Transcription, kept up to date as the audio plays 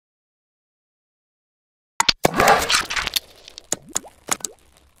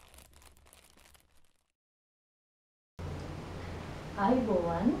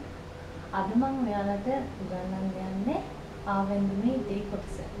අයිබෝවන් අද මම ඔයාලට උගන්වන්න යන්නේ ආවැන්දුමේ ඉදිරි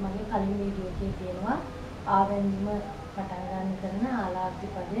කොටස. මගේ කලින් වීඩියෝ එකේ තියෙනවා ආවැන්දුම පටන් ගන්න කරන ආලාප්ති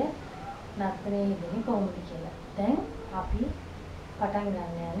පදය නර්තනයේ යෙදෙන්නේ කොහොමද කියලා. දැන් අපි පටන්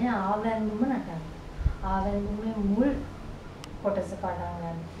ගන්න යන්නේ ආවැන්දුම නටන්න. ආවැන්දුමේ මුල් කොටස පටන්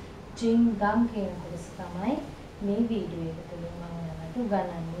ගන්න. ජින් දම් කියන කොටස තමයි මේ වීඩියෝ එක තුළින් මම ඔයාලට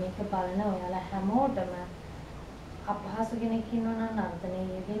උගන්වන්නේ. මේක බලන ඔයාලා හැමෝටම අපහසු කෙනෙක් ඉන්නවා නම් නර්තනයේ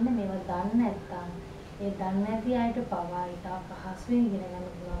යෙදෙන්න මේවා දන්නේ නැත්නම් ඒ දන්නේ නැති අයට පවා ඊට අපහසුවෙන් ඉගෙන ගන්න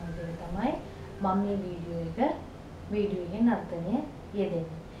පුළුවන් විදිහට තමයි මම මේ වීඩියෝ එකේ නර්තනය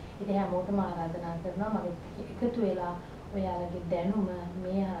යෙදෙන්නේ. ඉතින් හැමෝටම ආරාධනා කරනවා මගේ එකතු වෙලා ඔයාලගේ දැනුම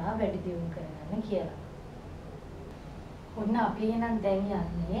මේ හරහා වැඩි දියුණු කරගන්න කියලා. ඔන්න අපි එහෙනම් දැන්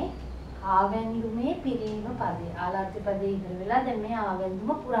යන්නේ ආවැන්දුමේ පිරීම පදේ. ආලාප්ති පදේ ඉවර වෙලා දැන් මේ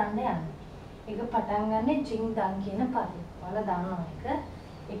ආවැන්දුම පුරන්න යන්නේ. ඒක පටන් ගන්නෙ ජින් දන් කියන පදේ. ඔයාලා දන්නවා එක.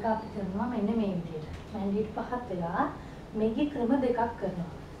 ඒක අපි කරනවා මෙන්න මේ විදිහට. මැන්ඩිට පහත් වෙලා මේකේ ක්‍රම දෙකක්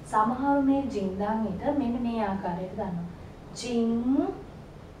කරනවා. සමහරව මේ ජින් දන් එක මෙන්න මේ ආකාරයට ගන්නවා. ජින්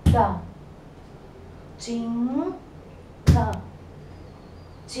දන්. ජින් දන්.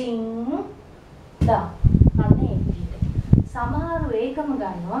 ජින් දන්. අන්න ඒ විදිහට. සමහරව ඒකම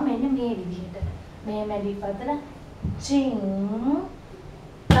ගන්නවා මෙන්න මේ විදිහට. මේ මැඩි පතල ජින්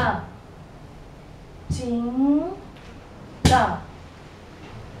දන්. Jing da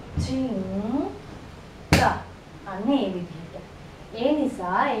jing da අනේ විදිහට. ඒ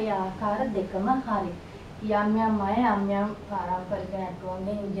නිසා ඒ ආකාර දෙකම හරි. යම් යම් අය යම් යම් පාරම්පරික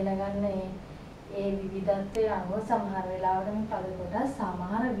නැටුම්ෙන් ඉගෙන ගන්න ඒ විවිධත්වය අනුව සමහර වෙලාවට මේ පද කොට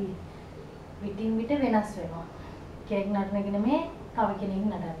සමහර විටින් විට වෙනස් වෙනවා. කෙනෙක් නටනගෙන මේ තව කෙනෙක්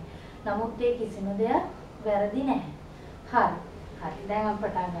නටන්නේ. නමුත් ඒ කිසිම දෙයක් වැරදි නැහැ. හරි. හරි දැන් අපි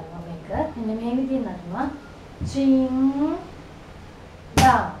පටන් ගන්නවා මේක. මෙන්න මේ විදිහට නටනවා. ජින්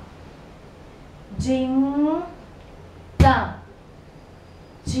දා ජින් දා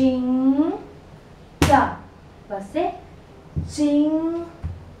ජින් දා පස්සේ ජින්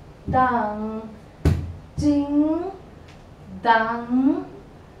දන් ජින් දන්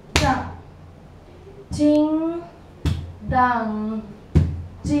දා ජින් දන්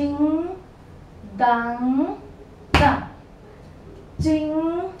ජින් දන් දා Jing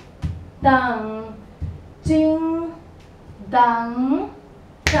dang jing dang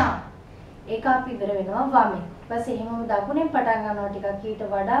dang ඒක අපි ඉවර වෙනවා වමෙන්. ඊපස්සේ එහෙමම දකුණෙන් පටන් ගන්නවා ටිකක් ඊට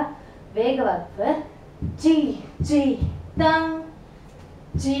වඩා වේගවත්ව ji ji dang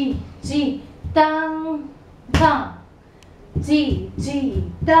ji ji dang dang ji ji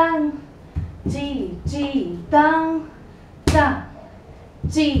dang ji ji dang dang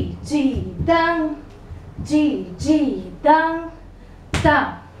ji ji dang ji ji dang ta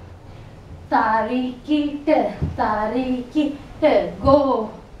tarikita go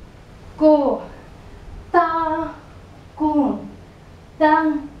go ta kun dang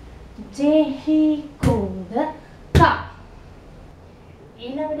jehi kund ka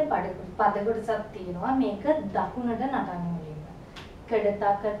ඊළඟට පද කොටසක් තියෙනවා මේක දකුණට නටන්න ඕනේ.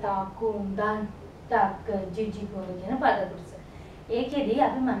 කඩතක තාකුන් දන් තක් ජිජි කෝල කියන පද කොටස. ඒකෙදි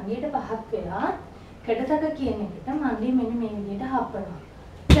අපි මංගියට පහක් වෙලා කඩතක කියන එකට මංගිය මෙන්න මේ විදිහට හපනවා.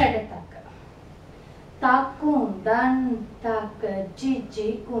 කඩතක තාකුන් දන් තක් ජිජි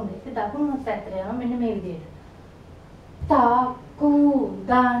කුන් ඒක දකුණු පැත්තට යනවා මෙන්න මේ විදිහට. තාකු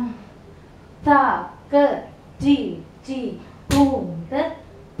දන් තක් ජිජි කුන්ද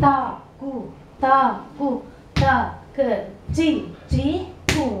තාකු තාකු තක් ජිජි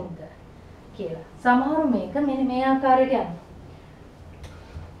කුන්ද කියලා. සමහරු මේක මෙන්න මේ ආකාරයට යනවා.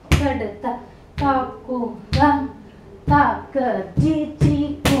 කඩතක taku dan tak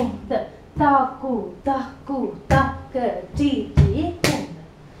jiji kund taku taku tak jiji kund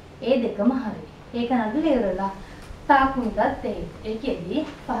ඒ දෙකම හරි. ඒක නඩු ඉවරලා taku දත් ඒකෙදි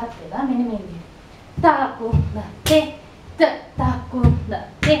පහත් වෙලා මෙන්න මේ විදිහට taku දත් ත taku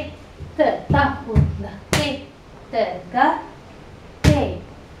දත් ත taku දත් ත ga te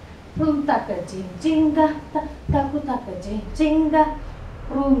rum tak jing jinga taku tak jing jinga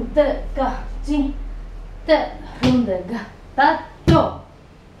rum ta ga jing ta rum da ga ta to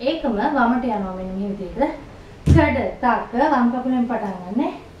ඒකම වමට යනවා මෙන්න මේ විදිහට. කඩ තක වම් කකුලෙන් පටන්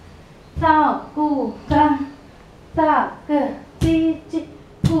ගන්න. තාකු කන් තක චීචි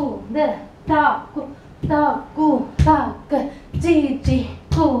කුඳ තාකු තාකු තක චීචි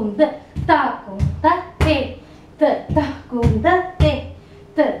කුඳ තාකු තේ ත තාකු තේ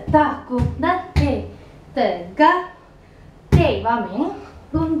ත තාකු තේ ත ග තේ වමෙන්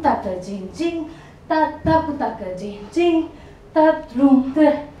rum tak jing jing ta taku tak jing jing ta rum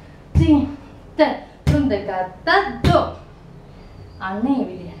ta jing ta rum da ga ta do අන්න ඒ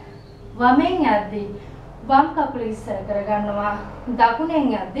විදිහට. වමෙන් යද්දී වම් කකුල ඉස්සර කරගන්නවා. දකුණෙන්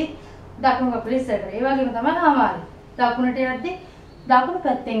යද්දී දකුණු කකුල ඉස්සර කර. ඒ වගේම තමයි හමාරේ. දකුණට යද්දී දකුණු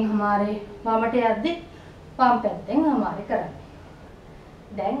පැත්තෙන් හමාරේ. වමට යද්දී වම් පැත්තෙන් හමාරේ කරන්නේ.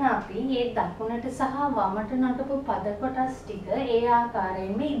 දැන් අපි මේ දකුණට සහ වමට නටපු පද කොටස් ටික ඒ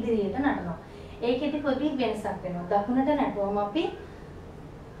ආකාරයෙන්ම ඉදිරියට නටනවා. ඒකෙදි පොඩි වෙනසක් වෙනවා. දකුණට නටුවම අපි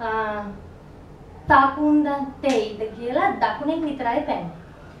තාකුන්දත්තේයිද කියලා දකුණෙන් විතරයි පැන්නේ.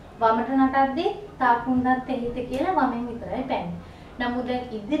 වමට නටද්දී තාකුන්දත්තේයිද කියලා වමෙන් විතරයි පැන්නේ. නමුත්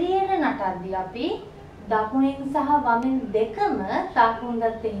ඉදිරියට නටද්දී අපි දකුණෙන් සහ වමෙන් දෙකම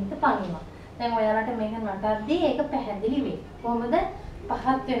තාකුන්දත්තේයිද පනිනවා. දැන් ඔයාලට මේක නටද්දී ඒක පැහැදිලි වෙයි. කොහොමද?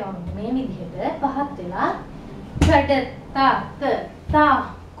 පහත් වෙනවා මේ විදිහට පහත් වෙලා කඩ ත තා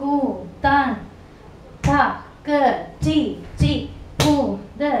කු තන් තා ක චි චි කු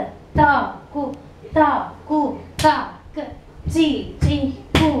ද තා කු තා ක චි චි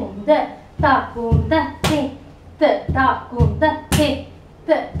කු ද තා කු ද තේ ත තා කු ද තේ ත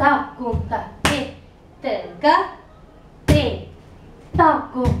තා කු ද තේ ත ග තේ තා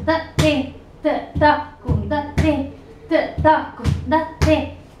කු ද තේ ත තා කු ද තේ Takunta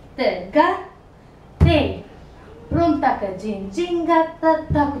te ga te runtaka jinjinga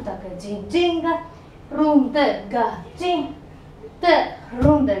takutaka jinjinga runtaga jin te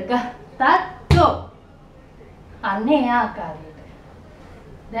runtaga tatto අන්නේ ආකාරයට.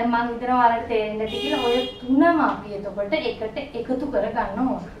 දැන් මම හිතනවා ඔයාලට තේරෙන්න ඇති කියලා ඔය තුනම අපි එතකොට එකට එකතු කර ගන්න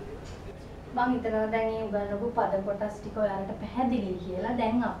ඕන. මම හිතනවා දැන් මේ උගන්වපු පද කොටස් ටික ඔයාලට පැහැදිලි කියලා.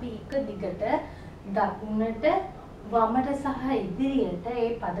 දැන් අපි එක දිගට දකුණට වමට සහ ඉදිරියට මේ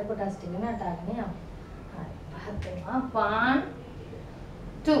පද කොටස් ටික නටාගෙන යමු. හරි. පහත් වෙනවා. 1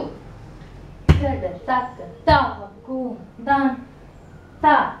 2 කඩ තක තා කු දන්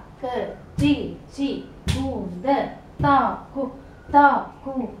තා ක ජි ජි කු ද තා කු තා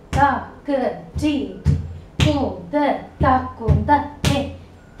ක ජි කු ද තා කු ද තේ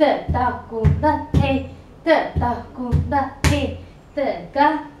ත තා කු ද තේ ත තා කු ද තේ ත ග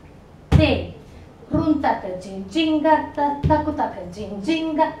තේ runtaka jinjinga takutaka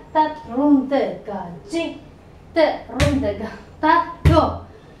jinjinga tat runtaka jin ta runtaka tatto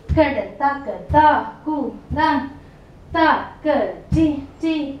kada taka ta ku dan ta ka ji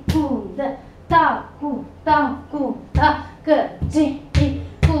ji ku da ta ku ta ka ji ji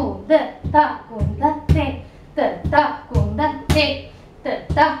ku da ta ku da te ta ku da te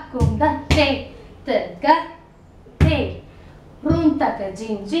ta ku da te ga te runtaka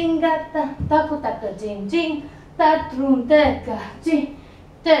jinjinga takutaka jinjing tat runtaka jin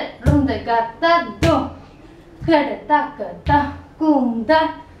ta runtaka tatto kada taka ta kunda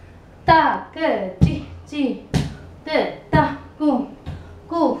ta ka ji ji ta ku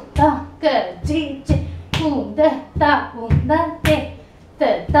ta ka ji ji kunda ta kunda te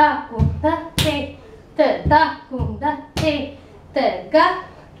ta kunda te ta kunda te ga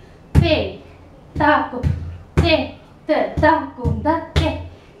te ta ku te ta kunda te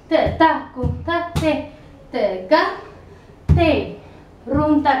ta kunda te ga te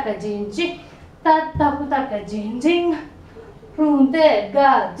runtaka jinjing takutaka jinjing runtaka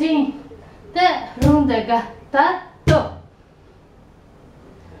jin te runtaka tatto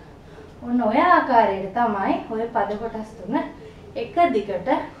ඔන්න ඔය ආකාරයට තමයි ඔය පද කොටස් තුන එක දිගට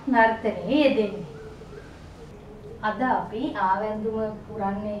නර්තනයේ යෙදෙන්නේ. අද අපි ආවැන්දුම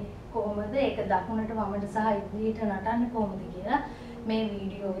පුරන්නේ කොහොමද ඒක දකුණට වමට සහ ඉදිරියට නටන්න කොහොමද කියලා මේ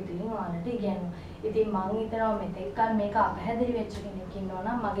වීඩියෝවේදී ඔයාලට ඉගෙනුවා. ඉතින් මම හිතනවා මෙතෙක් කල මේක අපහැදිලි වෙච්ච කෙනෙක් ඉන්නවා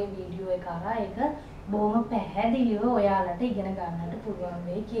නම් මගේ වීඩියෝ එක අරා ඒක බොහොම පැහැදිලිව ඔයාලට ඉගෙන ගන්නට පුළුවන්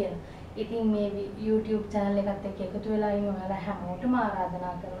වෙයි කියලා. ඉතින් මේ YouTube channel එකත් එක්ක එකතු වෙලා ඉන්න ඔයාලා හැමෝටම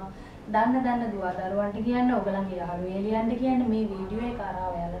ආරාධනා කරනවා. දන්න දුවා දරුවන්ට කියන්න, ඔයගලන්ගේ යාළුවෝ එළියන්ට කියන්න මේ වීඩියෝ එක අරා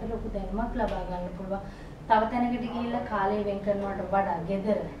ඔයාලට ලොකු දැනුමක් ලබා ගන්න පුළුවන්. තව තැනකට ගිහිල්ලා කාලය වෙන් කරනවට වඩා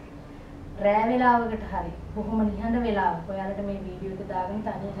ගෙදර රෑ වේලාවකට හරි බොහොම නිහඬ වෙලාවක ඔයාලට මේ වීඩියෝ එක දාගෙන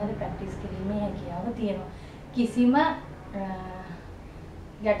තනියෙන් හරි ප්‍රැක්ටිස් කිරීමේ හැකියාව තියෙනවා. කිසිම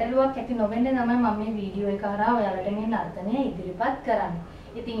ගැටලුවක් ඇති නොවෙන්න තමයි මම මේ වීඩියෝ එක හරහා ඔයාලට මේ නර්තනය ඉදිරිපත් කරන්නේ.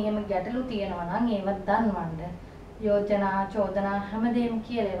 ඉතින් එහෙම ගැටලු තියෙනවා නම් ඒවත් දන්වන්න. යෝජනා, චෝදනා හැමදේම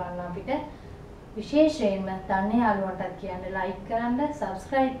කියලා එවන්න අපිට. විශේෂයෙන්ම දන්න යාළුවන්ටත් කියන්න ලයික් කරන්න,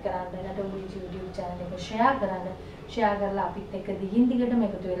 සබ්ස්ක්‍රයිබ් කරන්න, නැත්නම් YouTube channel එක ෂෙයා කරන්න. ෂෙයා කරලා අපිත් එක්ක දිගින් දිගටම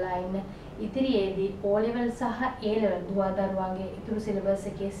එකතු වෙලා ඉන්න. ඉදිරියේදී O level සහ A level දුවා දරුවන්ගේ ඉතුරු සිලබස්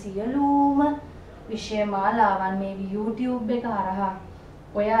එකේ සියලුම විෂය මාලාවන් මේ YouTube එක හරහා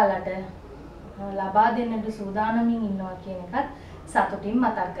ඔයාලට ලබා දෙන්නට සූදානමින් ඉන්නවා කියන එකත් සතුටින්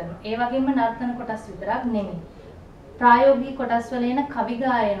මතක් කරනවා. ඒ වගේම නර්තන කොටස් විතරක් නෙමෙයි. ප්‍රායෝගික කොටස් වල එන කවි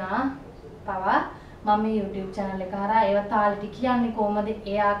ගායනා පවා මම මේ YouTube channel එක හරහා ඒවා තාලෙට කියන්නේ කොහොමද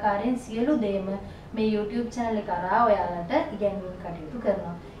ඒ ආකාරයෙන් සියලු දේම මේ YouTube channel එක හරහා ඔයාලට ඉගැන්වීම් කටයුතු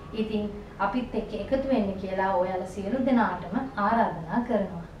කරනවා. ඉතින් අපිත් එක්ක එකතු වෙන්න කියලා ඔයාලා සියලු දෙනාටම ආරාධනා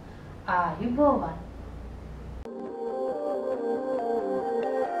කරනවා. ආයුබෝවන්.